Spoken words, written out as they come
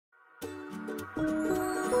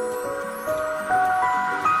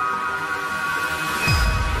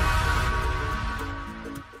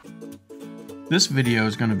This video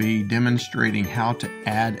is going to be demonstrating how to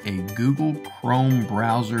add a Google Chrome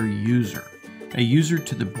browser user,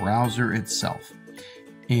 to the browser itself.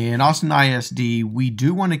 In Austin ISD, we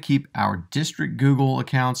do want to keep our district Google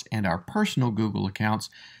accounts and our personal Google accounts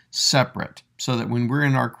separate so that when we're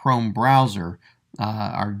in our Chrome browser,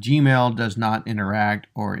 our Gmail does not interact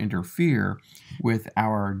or interfere with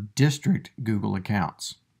our district Google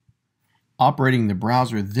accounts. Operating the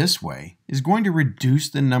browser this way is going to reduce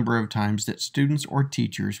the number of times that students or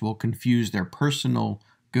teachers will confuse their personal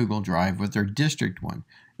Google Drive with their district one,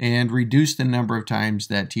 and reduce the number of times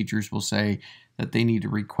that teachers will say that they need to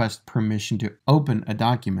request permission to open a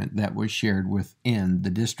document that was shared within the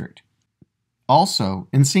district. Also,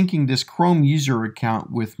 in syncing this Chrome user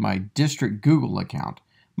account with my district Google account,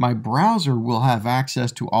 my browser will have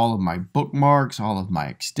access to all of my bookmarks, all of my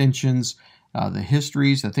extensions, the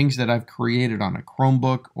histories, the things that I've created on a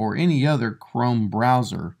Chromebook or any other Chrome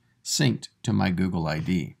browser synced to my Google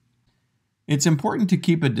ID. It's important to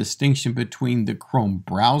keep a distinction between the Chrome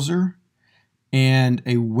browser and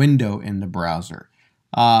a window in the browser.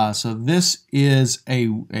 So this is a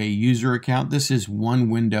user account. This is one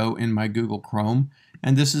window in my Google Chrome,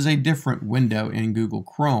 and this is a different window in Google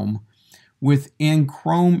Chrome. Within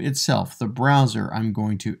Chrome itself, the browser, I'm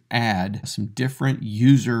going to add some different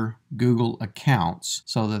user Google accounts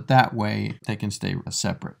so that way they can stay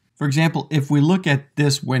separate. For example, if we look at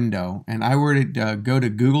this window and I were to go to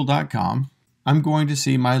google.com, I'm going to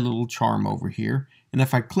see my little charm over here. And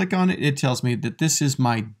if I click on it, it tells me that this is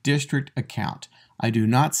my district account. I do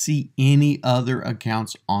not see any other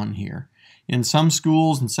accounts on here. In some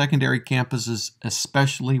schools and secondary campuses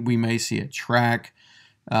especially, we may see a track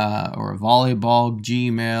or a volleyball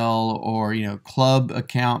Gmail or club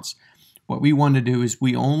accounts. What we want to do is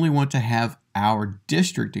we only want to have our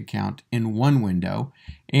district account in one window,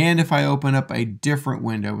 and if I open up a different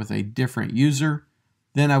window with a different user,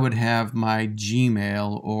 then I would have my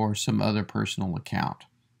Gmail or some other personal account.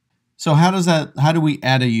 So how do we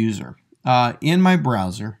add a user? In my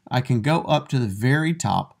browser, I can go up to the very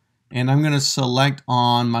top and I'm going to select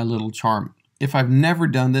on my little charm. If I've never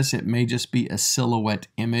done this, it may just be a silhouette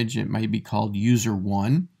image. It may be called user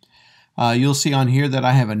 1. You'll see on here that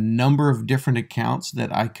I have a number of different accounts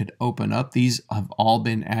that I could open up. These have all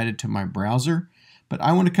been added to my browser, but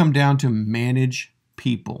I want to come down to manage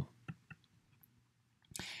people.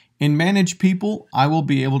 In Manage People, I will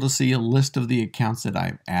be able to see a list of the accounts that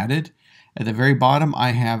I've added. At the very bottom,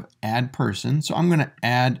 I have Add Person, so I'm going to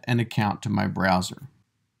add an account to my browser.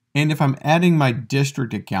 And if I'm adding my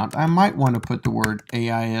district account, I might want to put the word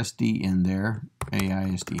AISD in there,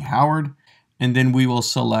 AISD Howard, and then we will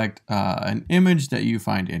select an image that you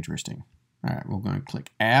find interesting. All right, we're going to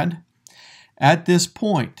click Add. At this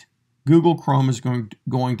point, Google Chrome is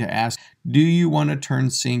going to ask, do you want to turn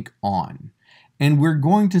sync on? And we're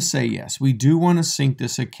going to say yes, we do want to sync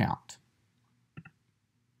this account.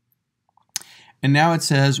 And now it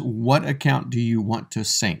says, what account do you want to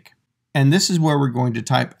sync? And this is where we're going to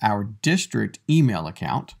type our district email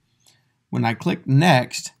account. When I click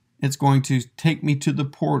Next, it's going to take me to the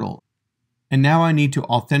portal. And now I need to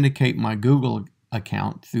authenticate my Google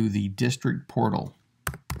account through the district portal.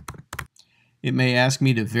 It may ask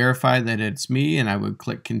me to verify that it's me, and I would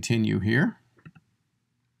click Continue here.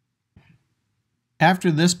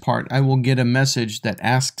 After this part, I will get a message that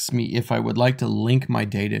asks me if I would like to link my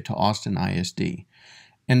data to Austin ISD.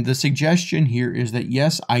 And the suggestion here is that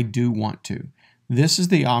yes, I do want to. This is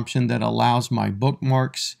the option that allows my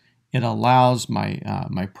bookmarks, it allows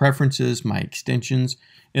my preferences, my extensions,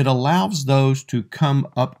 it allows those to come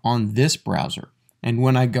up on this browser. And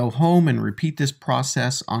when I go home and repeat this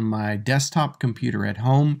process on my desktop computer at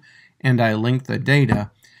home and I link the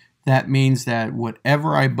data, that means that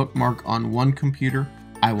whatever I bookmark on one computer,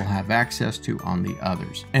 I will have access to on the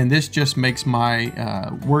others. And this just makes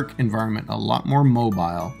my work environment a lot more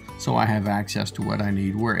mobile, so I have access to what I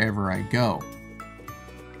need wherever I go.